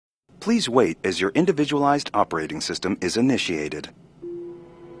Please wait as your individualized operating system is initiated.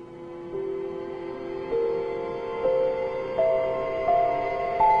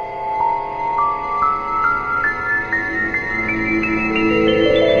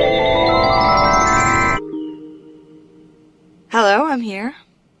 Hello, I'm here.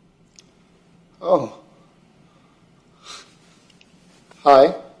 Oh.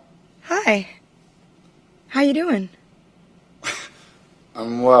 Hi. Hi. How you doing?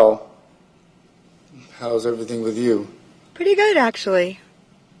 I'm well. How's everything with you? Pretty good, actually.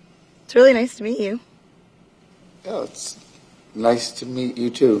 It's really nice to meet you. Yeah, it's nice to meet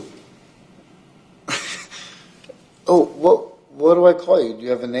you too. Oh, what do I call you? Do you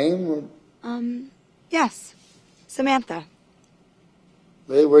have a name? Yes. Samantha.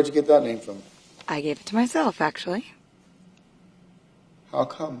 Really? Where'd you get that name from? I gave it to myself, actually. How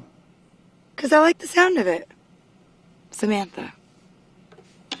come? 'Cause I like the sound of it. Samantha.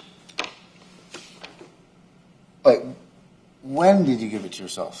 Wait, when did you give it to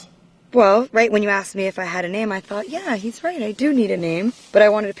yourself? Well, right when you asked me if I had a name, I thought, yeah, he's right, I do need a name. But I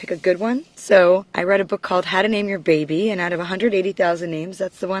wanted to pick a good one, so I read a book called How to Name Your Baby, and out of 180,000 names,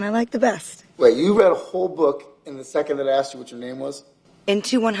 that's the one I like the best. Wait, you read a whole book in the second that I asked you what your name was? In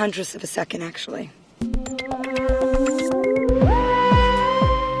 2/100ths of a second, actually.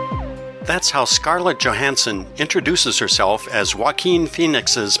 That's how Scarlett Johansson introduces herself as Joaquin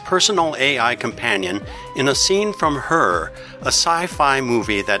Phoenix's personal AI companion in a scene from Her, a sci-fi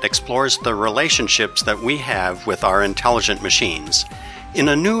movie that explores the relationships that we have with our intelligent machines. In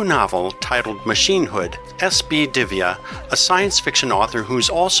a new novel titled Machinehood, S.B. Divya, a science fiction author who's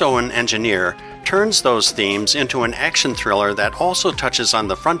also an engineer, turns those themes into an action thriller that also touches on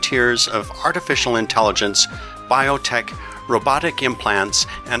the frontiers of artificial intelligence, biotech, robotic implants,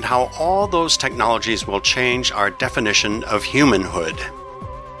 and how all those technologies will change our definition of humanhood.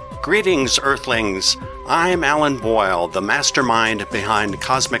 Greetings, Earthlings! I'm Alan Boyle, the mastermind behind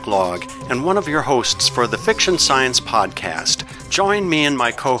Cosmic Log, and one of your hosts for the Fiction Science Podcast. Join me and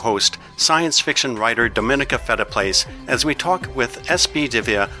my co-host, science fiction writer Dominica Fediplace, as we talk with S.B.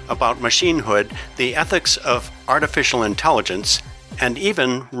 Divya about machinehood, the ethics of artificial intelligence, and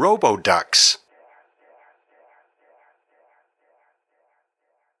even robo-ducks.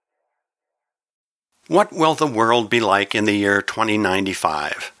 What will the world be like in the year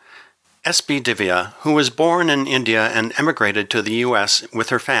 2095? S.B. Divya, who was born in India and emigrated to the U.S. with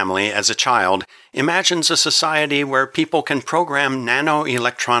her family as a child, imagines a society where people can program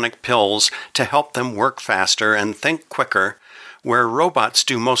nano-electronic pills to help them work faster and think quicker, where robots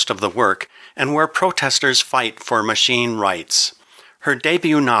do most of the work, and where protesters fight for machine rights. Her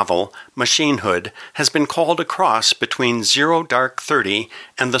debut novel, Machinehood, has been called a cross between Zero Dark 30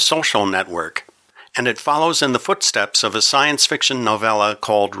 and The Social Network, and it follows in the footsteps of a science fiction novella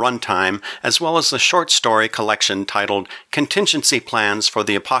called Runtime, as well as the short story collection titled Contingency Plans for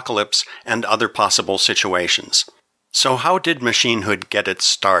the Apocalypse and Other Possible Situations. So how did Machinehood get its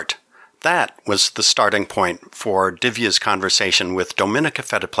start? That was the starting point for Divya's conversation with Dominica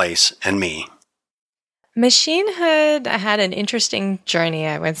Fediplace and me. Machinehood had an interesting journey,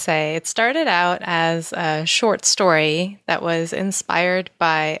 I would say. It started out as a short story that was inspired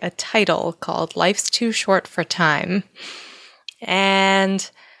by a title called Life's Too Short for Time.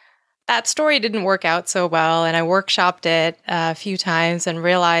 And that story didn't work out so well, and I workshopped it a few times and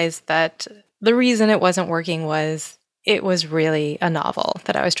realized that the reason it wasn't working was it was really a novel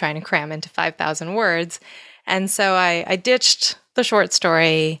that I was trying to cram into 5,000 words. And so I ditched the short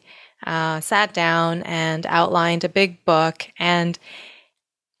story, sat down and outlined a big book. And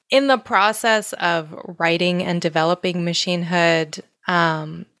in the process of writing and developing Machinehood,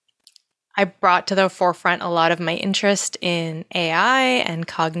 I brought to the forefront a lot of my interest in AI and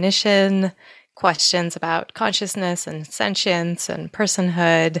cognition, questions about consciousness and sentience and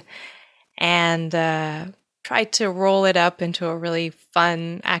personhood, and tried to roll it up into a really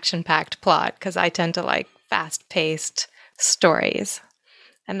fun, action-packed plot, because I tend to like fast-paced stories.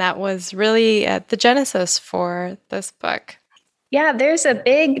 And that was really the genesis for this book. Yeah, there's a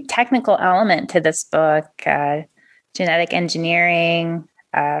big technical element to this book, genetic engineering,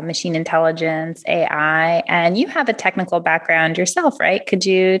 machine intelligence, AI, and you have a technical background yourself, right? Could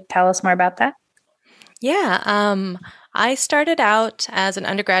you tell us more about that? Yeah, I started out as an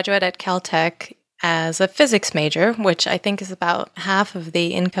undergraduate at Caltech as a physics major, which I think is about half of the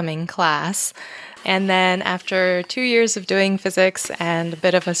incoming class. And then after 2 years of doing physics and a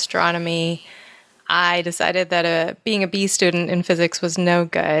bit of astronomy, I decided that being a B student in physics was no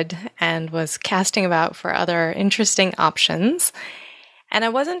good and was casting about for other interesting options. And I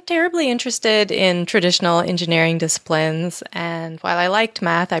wasn't terribly interested in traditional engineering disciplines. And while I liked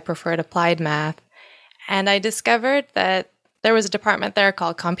math, I preferred applied math. And I discovered that there was a department there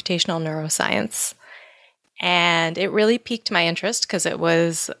called computational neuroscience. And it really piqued my interest because it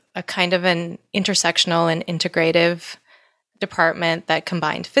was a kind of an intersectional and integrative department that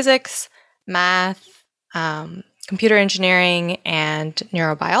combined physics, math, computer engineering, and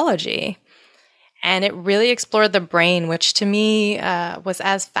neurobiology. And it really explored the brain, which to me was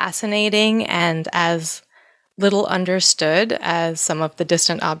as fascinating and as little understood as some of the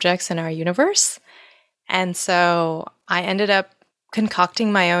distant objects in our universe. And so I ended up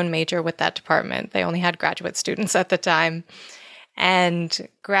concocting my own major with that department. They only had graduate students at the time. And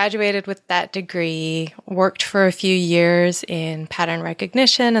graduated with that degree, worked for a few years in pattern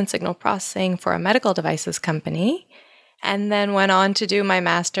recognition and signal processing for a medical devices company, and then went on to do my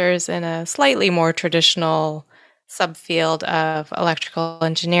master's in a slightly more traditional subfield of electrical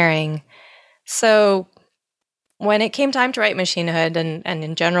engineering. So when it came time to write Machinehood, and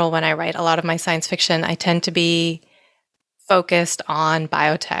in general, when I write a lot of my science fiction, I tend to be focused on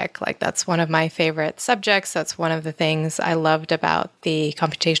biotech. Like, that's one of my favorite subjects. That's one of the things I loved about the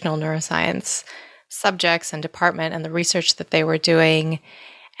computational neuroscience subjects and department and the research that they were doing.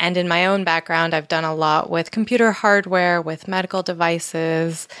 And in my own background, I've done a lot with computer hardware, with medical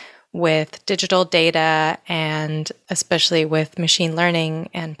devices, with digital data, and especially with machine learning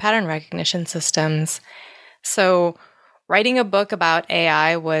and pattern recognition systems. So writing a book about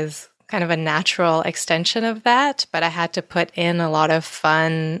AI was kind of a natural extension of that, but I had to put in a lot of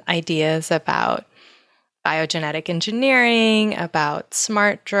fun ideas about biogenetic engineering, about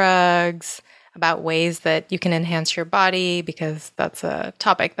smart drugs, about ways that you can enhance your body, because that's a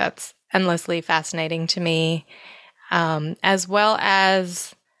topic that's endlessly fascinating to me, as well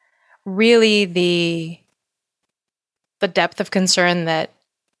as really the depth of concern that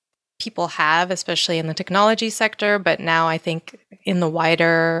people have, especially in the technology sector, but now I think in the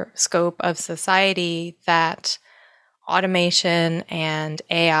wider scope of society, that automation and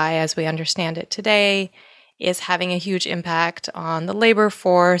AI as we understand it today is having a huge impact on the labor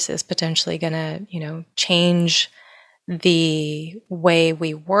force, is potentially going to, change the way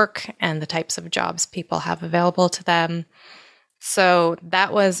we work and the types of jobs people have available to them. So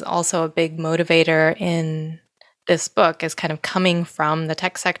that was also a big motivator in this book, is kind of coming from the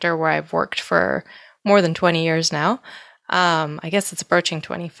tech sector where I've worked for more than 20 years now. I guess it's approaching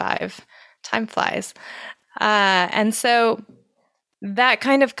 25. Time flies. And so that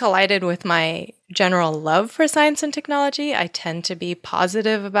kind of collided with my general love for science and technology. I tend to be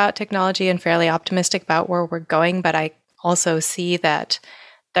positive about technology and fairly optimistic about where we're going, but I also see that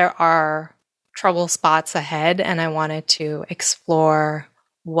there are trouble spots ahead, and I wanted to explore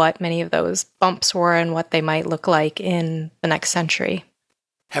what many of those bumps were and what they might look like in the next century.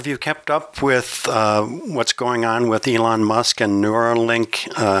 Have you kept up with what's going on with Elon Musk and Neuralink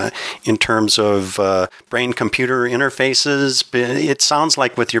in terms of brain-computer interfaces? It sounds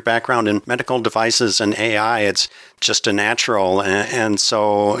like with your background in medical devices and AI, it's just a natural. And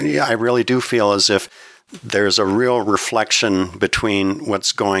so I really do feel as if there's a real reflection between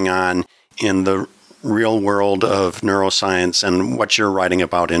what's going on in the real world of neuroscience and what you're writing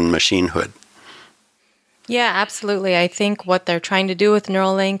about in Machinehood. Yeah, absolutely. I think what they're trying to do with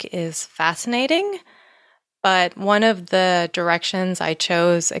Neuralink is fascinating, but one of the directions I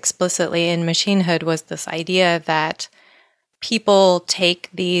chose explicitly in Machinehood was this idea that people take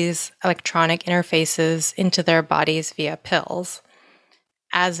these electronic interfaces into their bodies via pills,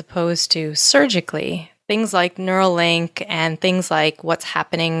 as opposed to surgically. Things like Neuralink and things like what's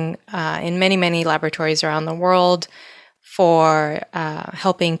happening in many, many laboratories around the world for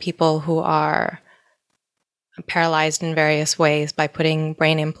helping people who are paralyzed in various ways by putting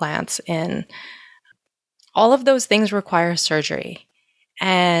brain implants in. All of those things require surgery.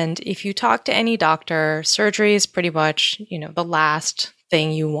 And if you talk to any doctor, surgery is pretty much, the last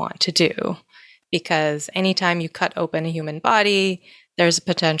thing you want to do, because anytime you cut open a human body, there's a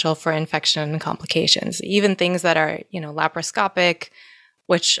potential for infection and complications. Even things that are, laparoscopic,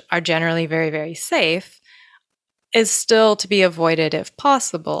 which are generally very, very safe, is still to be avoided if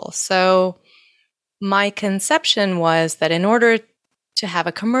possible. So my conception was that in order to have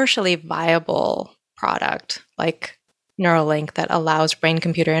a commercially viable product like Neuralink that allows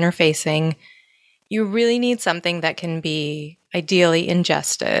brain-computer interfacing, you really need something that can be ideally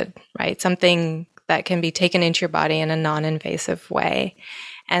ingested, right? Something that can be taken into your body in a non-invasive way.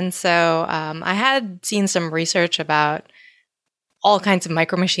 And so I had seen some research about all kinds of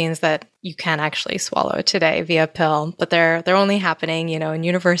micro machines that you can actually swallow today via pill, but they're only happening, in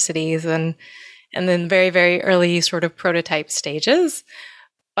universities and and then very, very early sort of prototype stages.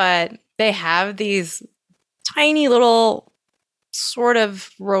 But they have these tiny little sort of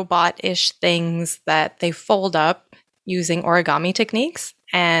robot-ish things that they fold up using origami techniques,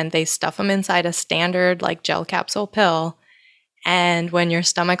 and they stuff them inside a standard like gel capsule pill. And when your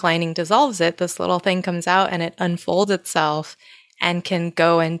stomach lining dissolves it, this little thing comes out and it unfolds itself and can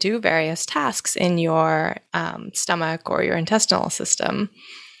go and do various tasks in your stomach or your intestinal system.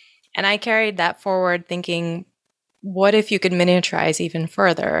 And I carried that forward thinking, what if you could miniaturize even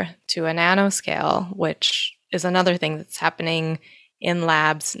further to a nanoscale, which is another thing that's happening in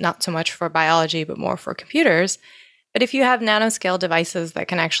labs, not so much for biology, but more for computers. But if you have nanoscale devices that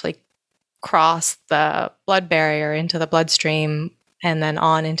can actually cross the blood barrier into the bloodstream and then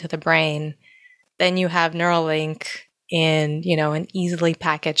on into the brain, then you have Neuralink in, an easily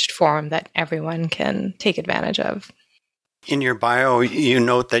packaged form that everyone can take advantage of. In your bio, you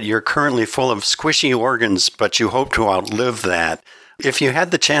note that you're currently full of squishy organs, but you hope to outlive that. If you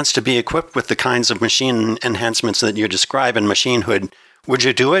had the chance to be equipped with the kinds of machine enhancements that you describe in Machinehood, would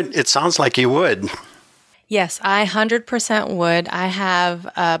you do it? It sounds like you would. Yes, I 100% would. I have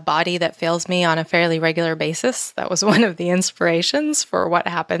a body that fails me on a fairly regular basis. That was one of the inspirations for what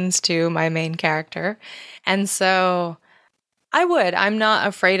happens to my main character. And so I would. I'm not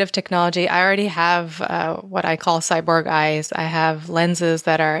afraid of technology. I already have what I call cyborg eyes. I have lenses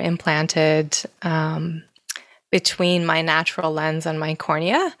that are implanted between my natural lens and my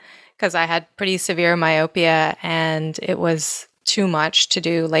cornea because I had pretty severe myopia and it was too much to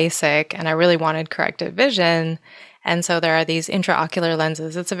do LASIK, and I really wanted corrected vision. And so there are these intraocular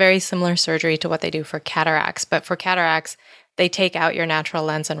lenses. It's a very similar surgery to what they do for cataracts, but for cataracts, they take out your natural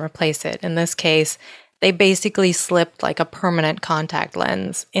lens and replace it. In this case, they basically slipped like a permanent contact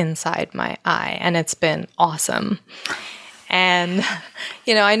lens inside my eye, and it's been awesome. And,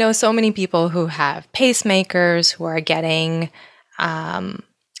 I know so many people who have pacemakers, who are getting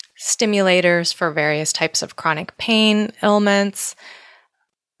stimulators for various types of chronic pain ailments.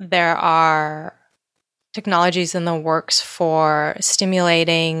 There are technologies in the works for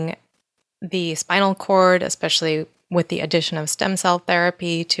stimulating the spinal cord, especially with the addition of stem cell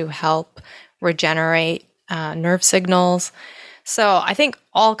therapy to help regenerate nerve signals. So I think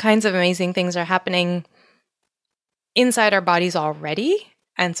all kinds of amazing things are happening inside our bodies already.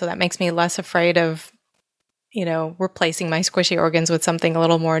 And so that makes me less afraid of replacing my squishy organs with something a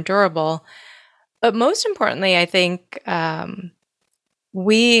little more durable. But most importantly, I think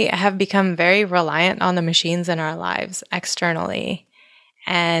we have become very reliant on the machines in our lives externally.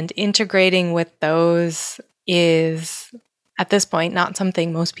 And integrating with those is, at this point, not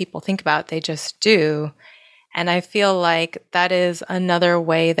something most people think about. They just do. And I feel like that is another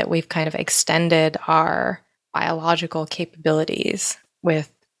way that we've kind of extended our biological capabilities with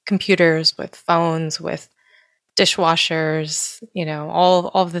computers, with phones, with dishwashers, all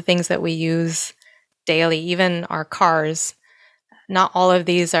of the things that we use daily, even our cars. Not all of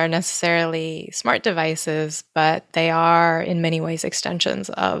these are necessarily smart devices, but they are in many ways extensions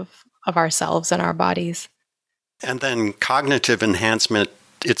of ourselves and our bodies. And then cognitive enhancement,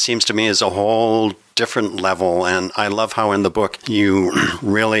 it seems to me, is a whole different level. And I love how in the book you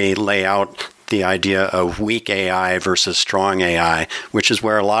really lay out the idea of weak AI versus strong AI, which is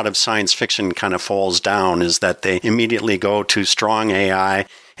where a lot of science fiction kind of falls down, is that they immediately go to strong AI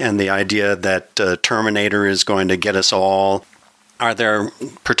and the idea that Terminator is going to get us all. Are there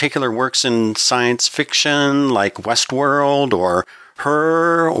particular works in science fiction like Westworld or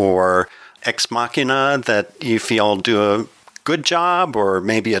Her or Ex Machina that you feel do a good job or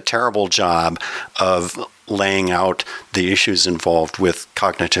maybe a terrible job of laying out the issues involved with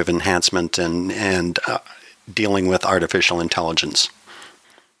cognitive enhancement and dealing with artificial intelligence?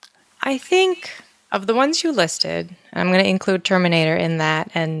 I think of the ones you listed, I'm going to include Terminator in that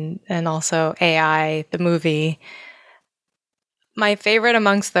and also AI, the movie. My favorite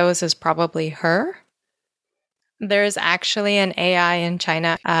amongst those is probably Her. There's actually an AI in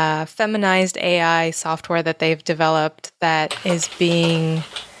China, feminized AI software that they've developed that is being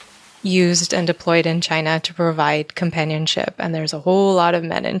used and deployed in China to provide companionship. And there's a whole lot of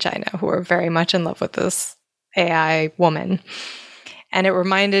men in China who are very much in love with this AI woman. And it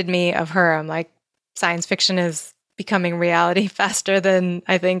reminded me of Her. I'm like, science fiction is becoming reality faster than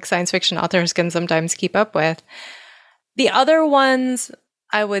I think science fiction authors can sometimes keep up with. The other ones,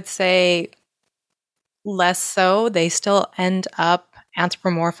 I would say, less so. They still end up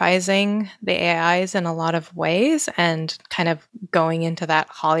anthropomorphizing the AIs in a lot of ways and kind of going into that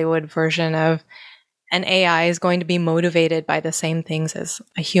Hollywood version of an AI is going to be motivated by the same things as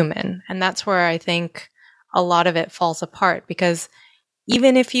a human. And that's where I think a lot of it falls apart, because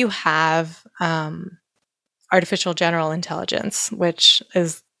even if you have artificial general intelligence, which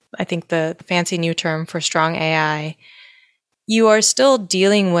is, I think, the fancy new term for strong AI, you are still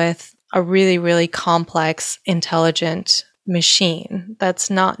dealing with a really, really complex, intelligent machine that's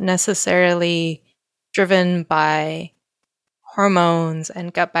not necessarily driven by hormones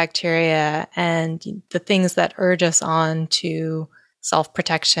and gut bacteria and the things that urge us on to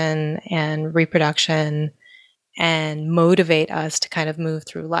self-protection and reproduction and motivate us to kind of move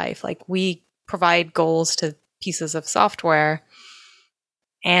through life. Like, we provide goals to pieces of software.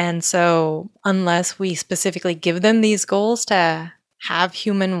 And so unless we specifically give them these goals to have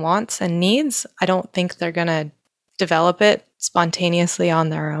human wants and needs, I don't think they're going to develop it spontaneously on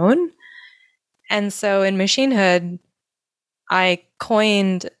their own. And so in Machinehood, I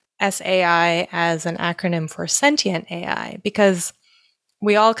coined SAI as an acronym for sentient AI, because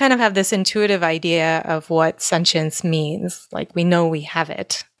we all kind of have this intuitive idea of what sentience means. Like, we know we have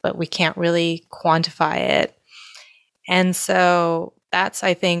it, but we can't really quantify it. And so that's,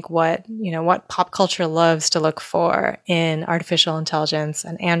 I think, what pop culture loves to look for in artificial intelligence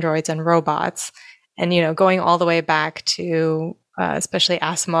and androids and robots. And, going all the way back to especially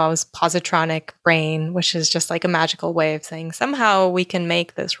Asimov's positronic brain, which is just like a magical way of saying somehow we can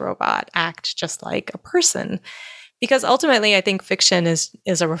make this robot act just like a person. Because ultimately, I think fiction is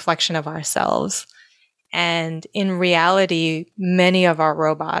a reflection of ourselves. And in reality, many of our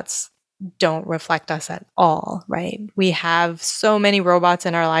robots don't reflect us at all, right? We have so many robots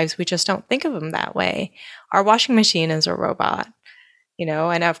in our lives, we just don't think of them that way. Our washing machine is a robot,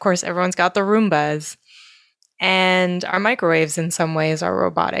 and of course, everyone's got the Roombas. And our microwaves in some ways are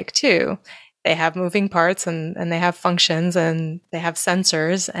robotic too. They have moving parts and they have functions and they have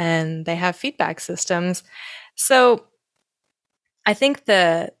sensors and they have feedback systems. So I think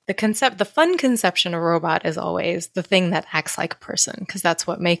the fun conception of robot is always the thing that acts like a person, because that's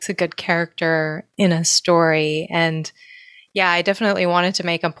what makes a good character in a story. And yeah, I definitely wanted to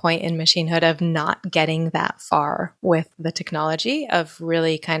make a point in Machinehood of not getting that far with the technology, of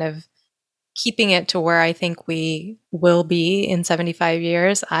really kind of keeping it to where I think we will be in 75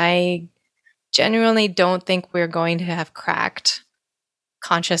 years. I genuinely don't think we're going to have cracked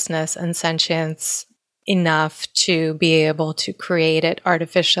consciousness and sentience enough to be able to create it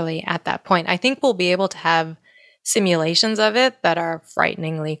artificially at that point. I think we'll be able to have simulations of it that are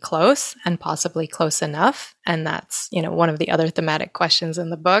frighteningly close and possibly close enough. And that's, one of the other thematic questions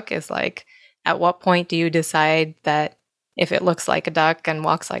in the book is like, at what point do you decide that if it looks like a duck and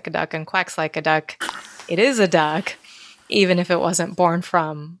walks like a duck and quacks like a duck, it is a duck, even if it wasn't born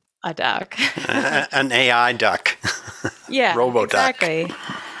from a duck? An AI duck. Yeah, Robo-duck. Exactly.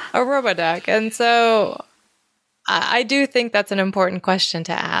 A robo-duck. And so I do think that's an important question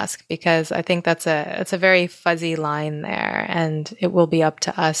to ask, because I think it's a very fuzzy line there, and it will be up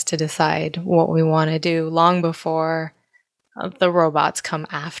to us to decide what we want to do long before the robots come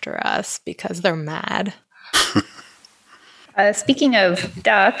after us, because they're mad. Speaking of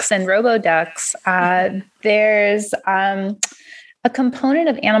ducks and robo-ducks, there's a component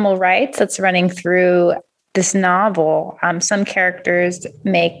of animal rights that's running through this novel. Some characters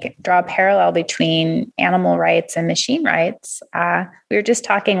draw a parallel between animal rights and machine rights. We were just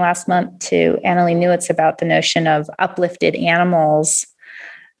talking last month to Annalee Newitz about the notion of uplifted animals.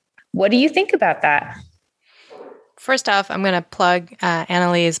 What do you think about that? First off, I'm going to plug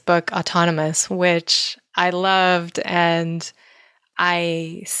Annalee's book, Autonomous, which I loved, and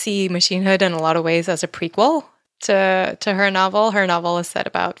I see Machinehood in a lot of ways as a prequel to her novel. Her novel is set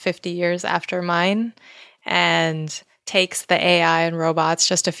about 50 years after mine and takes the AI and robots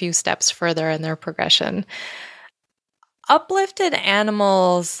just a few steps further in their progression. Uplifted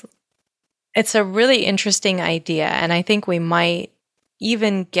animals, it's a really interesting idea, and I think we might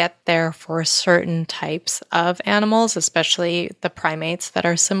even get there for certain types of animals, especially the primates that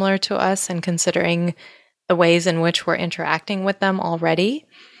are similar to us, and considering the ways in which we're interacting with them already.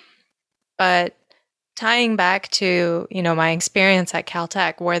 But tying back to, my experience at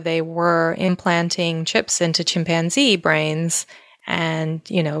Caltech, where they were implanting chips into chimpanzee brains and,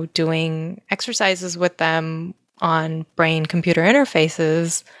 doing exercises with them on brain-computer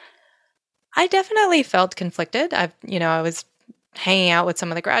interfaces, I definitely felt conflicted. I was hanging out with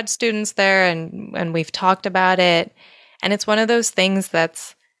some of the grad students there, and we've talked about it. And it's one of those things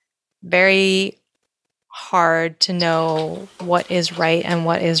that's very hard to know what is right and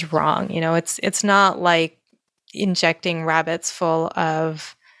what is wrong. It's not like injecting rabbits full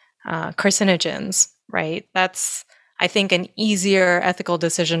of carcinogens, right? That's, I think, an easier ethical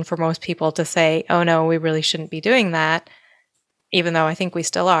decision for most people to say, oh no, we really shouldn't be doing that, even though I think we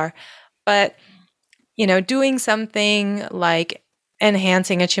still are. But, doing something like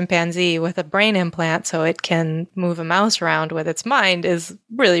enhancing a chimpanzee with a brain implant so it can move a mouse around with its mind is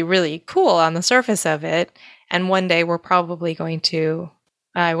really, really cool on the surface of it. And one day we're probably going to,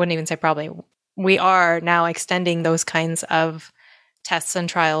 I wouldn't even say probably, we are now extending those kinds of tests and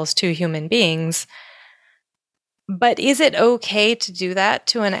trials to human beings. But is it okay to do that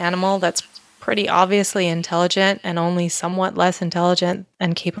to an animal that's pretty obviously intelligent and only somewhat less intelligent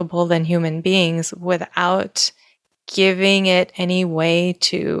and capable than human beings without giving it any way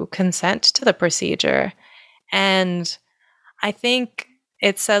to consent to the procedure? And I think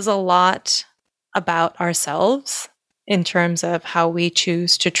it says a lot about ourselves in terms of how we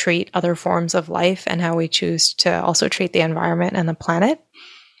choose to treat other forms of life and how we choose to also treat the environment and the planet.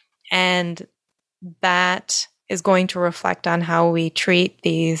 And that is going to reflect on how we treat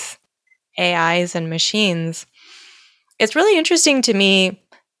these AIs and machines. It's really interesting to me,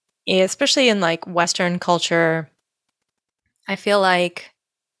 especially in like Western culture. I feel like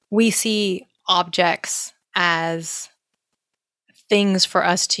we see objects as things for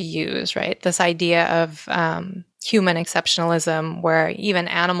us to use, right? This idea of human exceptionalism, where even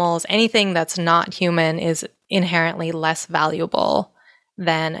animals, anything that's not human is inherently less valuable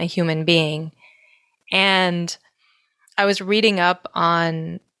than a human being. And I was reading up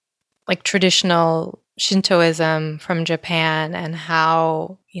on like traditional Shintoism from Japan and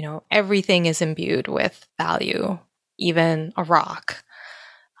how, everything is imbued with value, even a rock,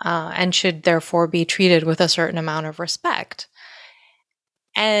 and should therefore be treated with a certain amount of respect.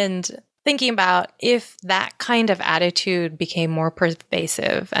 And thinking about if that kind of attitude became more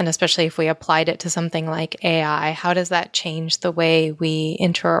pervasive, and especially if we applied it to something like AI, how does that change the way we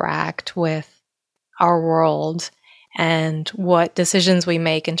interact with our world and what decisions we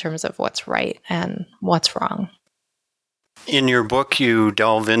make in terms of what's right and what's wrong? In your book, you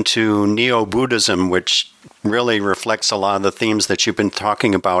delve into Neo-Buddhism, which really reflects a lot of the themes that you've been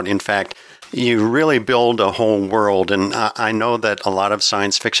talking about. In fact, you really build a whole world, and I know that a lot of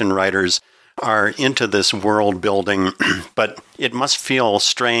science fiction writers are into this world building, but it must feel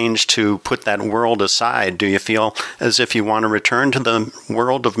strange to put that world aside. Do you feel as if you want to return to the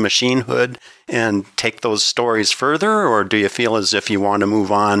world of machinehood and take those stories further, or do you feel as if you want to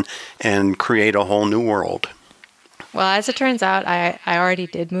move on and create a whole new world? Well, as it turns out, I already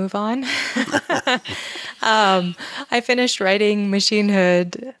did move on. I finished writing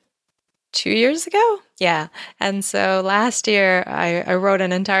Machinehood 2 years ago. Yeah. And so last year, I wrote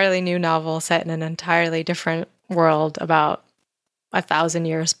an entirely new novel set in an entirely different world about 1,000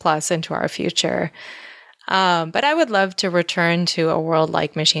 years plus into our future. But I would love to return to a world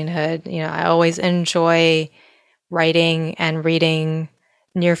like Machinehood. I always enjoy writing and reading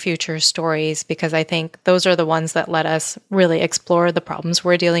near future stories because I think those are the ones that let us really explore the problems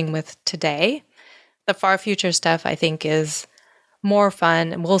we're dealing with today. The far future stuff, I think, is more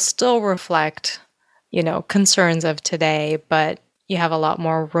fun and will still reflect, concerns of today, but you have a lot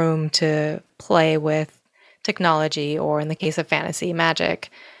more room to play with technology, or in the case of fantasy, magic.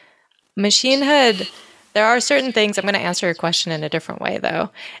 Machinehood, there are certain things, I'm going to answer your question in a different way though,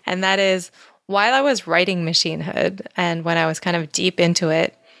 and that is, while I was writing Machinehood and when I was kind of deep into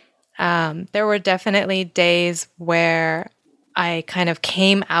it, there were definitely days where I kind of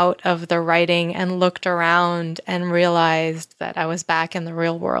came out of the writing and looked around and realized that I was back in the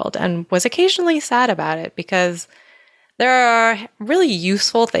real world and was occasionally sad about it because there are really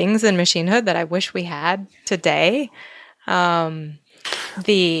useful things in Machinehood that I wish we had today.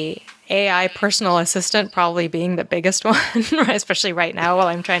 The AI personal assistant probably being the biggest one, especially right now while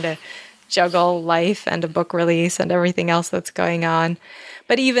I'm trying to juggle life and a book release and everything else that's going on.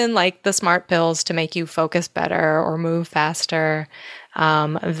 But even like the smart pills to make you focus better or move faster,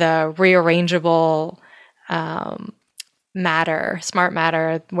 the rearrangeable smart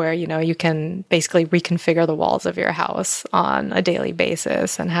matter, where, you can basically reconfigure the walls of your house on a daily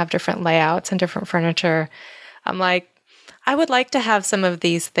basis and have different layouts and different furniture. I'm like, I would like to have some of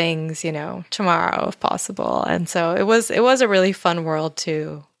these things, tomorrow if possible. And so it was a really fun world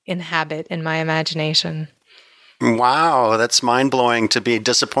to inhabit in my imagination. Wow, that's mind-blowing to be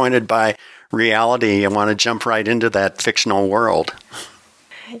disappointed by reality and want to jump right into that fictional world.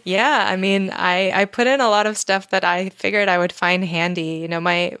 Yeah, I mean, I put in a lot of stuff that I figured I would find handy.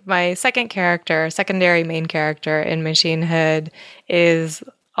 My secondary main character in Machinehood is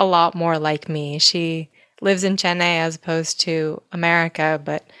a lot more like me. She lives in Chennai as opposed to America,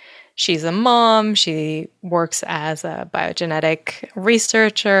 but she's a mom. She works as a biogenetic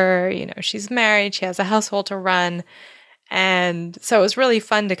researcher. She's married. She has a household to run. And so it was really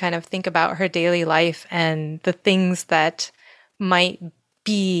fun to kind of think about her daily life and the things that might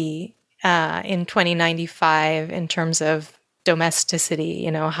be in 2095 in terms of domesticity,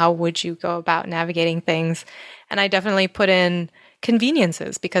 how would you go about navigating things? And I definitely put in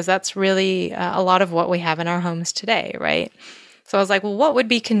conveniences because that's really a lot of what we have in our homes today, right? So I was like, well, what would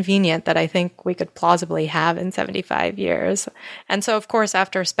be convenient that I think we could plausibly have in 75 years? And so, of course,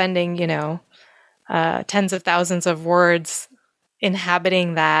 after spending, tens of thousands of words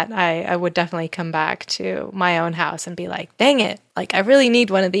inhabiting that, I would definitely come back to my own house and be like, dang it, like I really need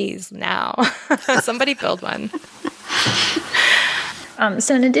one of these now. Somebody build one.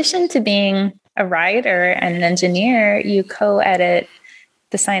 So in addition to being a writer and an engineer, you co-edit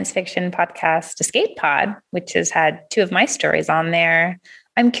the science fiction podcast Escape Pod, which has had 2 of my stories on there.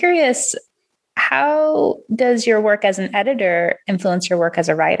 I'm curious, how does your work as an editor influence your work as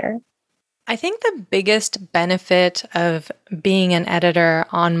a writer? I think the biggest benefit of being an editor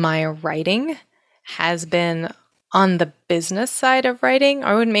on my writing has been on the business side of writing,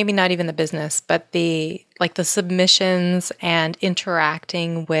 or maybe not even the business, but the submissions and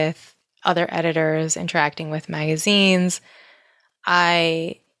interacting with other editors, interacting with magazines.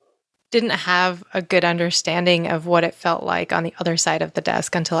 I didn't have a good understanding of what it felt like on the other side of the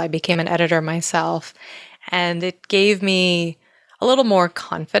desk until I became an editor myself. And it gave me a little more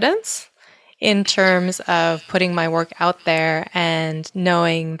confidence in terms of putting my work out there and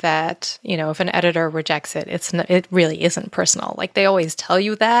knowing that, if an editor rejects it, it really isn't personal. Like they always tell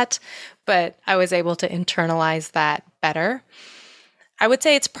you that, but I was able to internalize that better. I would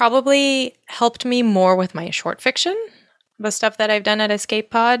say it's probably helped me more with my short fiction, the stuff that I've done at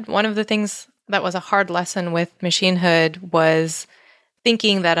Escape Pod. One of the things that was a hard lesson with Machine Hood was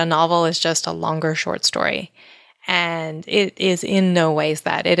thinking that a novel is just a longer short story. And it is in no ways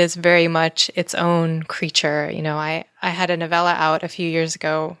that. It is very much its own creature. I had a novella out a few years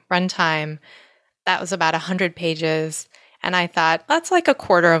ago, Runtime, that was about 100 pages. And I thought, that's like a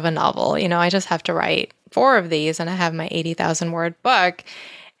quarter of a novel. I just have to write 4 of these and I have my 80,000 word book.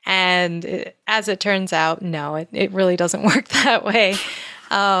 And as it turns out, no, it really doesn't work that way.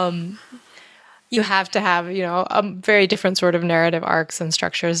 You have to have, a very different sort of narrative arcs and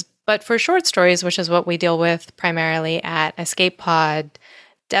structures. But for short stories, which is what we deal with primarily at Escape Pod,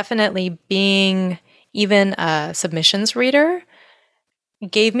 definitely being even a submissions reader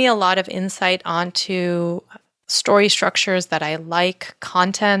gave me a lot of insight onto story structures that I like,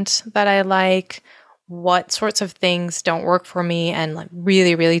 content that I like, what sorts of things don't work for me, and like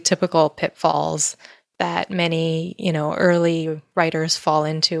really, really typical pitfalls that many, early writers fall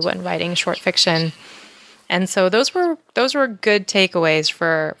into when writing short fiction. And so those were good takeaways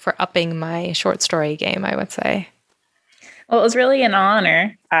for upping my short story game, I would say. Well, it was really an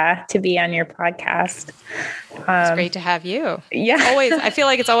honor to be on your podcast. It's great to have you. Yeah. I feel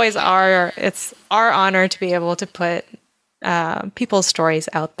like it's always our honor to be able to put people's stories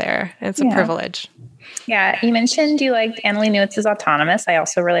out there. It's a privilege. Yeah. You mentioned you liked Annalee Newitz's Autonomous. I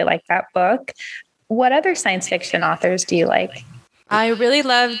also really like that book. What other science fiction authors do you like? I really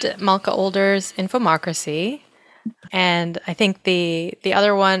loved Malka Older's Infomocracy. And I think the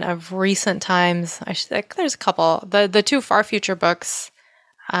other one of recent times, there's a couple. The 2 Far Future books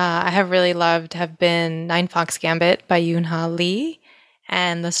I have really loved have been Nine Fox Gambit by Yoon-Ha Lee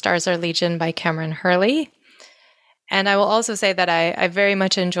and The Stars Are Legion by Cameron Hurley. And I will also say that I very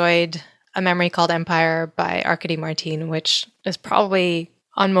much enjoyed A Memory Called Empire by Arkady Martin, which is probably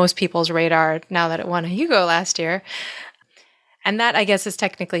on most people's radar now that it won a Hugo last year. And that, I guess, is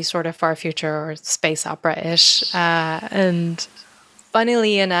technically sort of far future or space opera-ish. And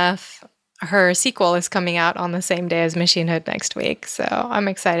funnily enough, her sequel is coming out on the same day as Machine Hood next week. So I'm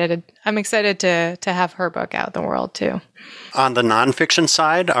excited. I'm excited to have her book out in the world too. On the nonfiction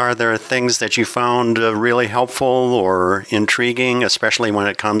side, are there things that you found really helpful or intriguing, especially when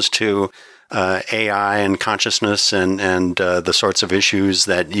it comes to AI and consciousness and the sorts of issues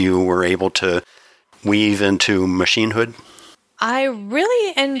that you were able to weave into Machine Hood? I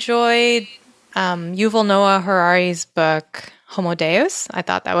really enjoyed Yuval Noah Harari's book, Homo Deus. I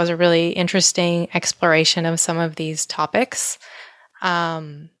thought that was a really interesting exploration of some of these topics.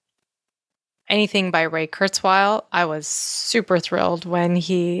 Anything by Ray Kurzweil, I was super thrilled when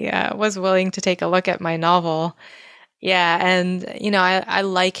he was willing to take a look at my novel. Yeah, and, I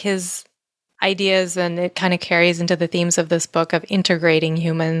like his ideas, and it kind of carries into the themes of this book of integrating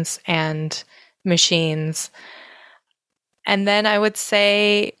humans and machines. And then I would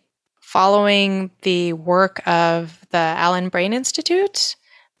say following the work of the Allen Brain Institute,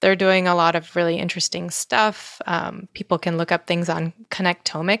 they're doing a lot of really interesting stuff. People can look up things on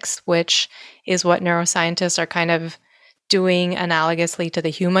connectomics, which is what neuroscientists are kind of doing analogously to the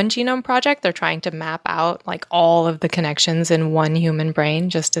Human Genome Project. They're trying to map out like all of the connections in one human brain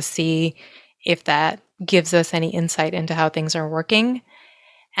just to see if that gives us any insight into how things are working.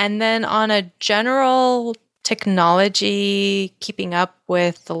 And then on a general technology, keeping up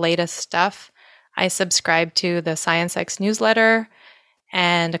with the latest stuff, I subscribe to the ScienceX newsletter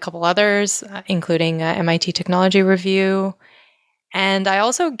and a couple others, including MIT Technology Review. And I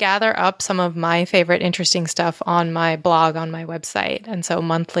also gather up some of my favorite interesting stuff on my blog on my website. And so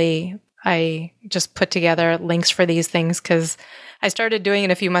monthly, I just put together links for these things because I started doing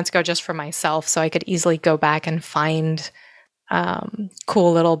it a few months ago just for myself, so I could easily go back and find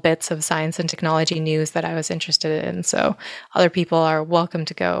cool little bits of science and technology news that I was interested in. So other people are welcome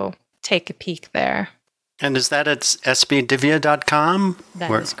to go take a peek there. And is that at sbdivya.com?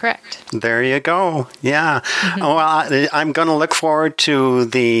 That is correct. There you go. Yeah. Well, I'm going to look forward to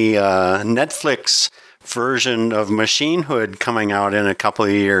the Netflix version of Machinehood coming out in a couple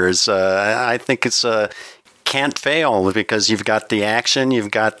of years. I think it's can't fail because you've got the action,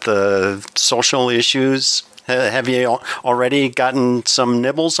 you've got the social issues. Have you already gotten some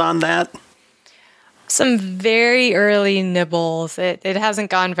nibbles on that? Some very early nibbles. It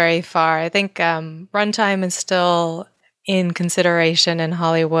hasn't gone very far. I think runtime is still in consideration in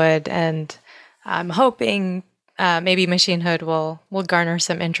Hollywood, and I'm hoping maybe Machinehood will garner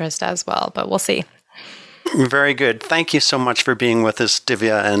some interest as well, but we'll see. Very good. Thank you so much for being with us,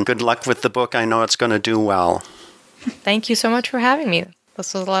 Divya, and good luck with the book. I know it's going to do well. Thank you so much for having me.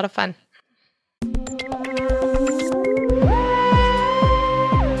 This was a lot of fun.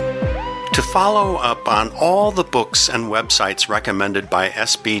 To follow up on all the books and websites recommended by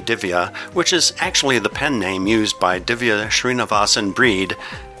SB Divya, which is actually the pen name used by Divya Srinivasan Breed,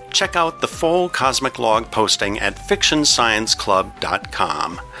 check out the full Cosmic Log posting at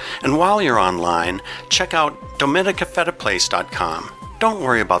fictionscienceclub.com. And while you're online, check out dominicafetiplace.com. Don't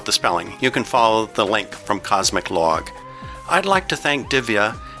worry about the spelling. You can follow the link from Cosmic Log. I'd like to thank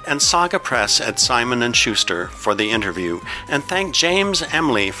Divya and Saga Press at Simon & Schuster for the interview, and thank James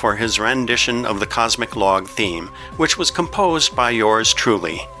Emily for his rendition of the Cosmic Log theme, which was composed by yours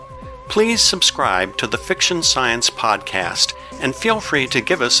truly. Please subscribe to the Fiction Science Podcast, and feel free to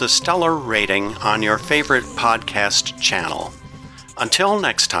give us a stellar rating on your favorite podcast channel. Until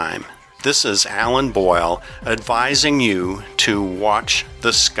next time, this is Alan Boyle advising you to watch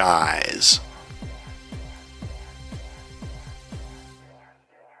the skies.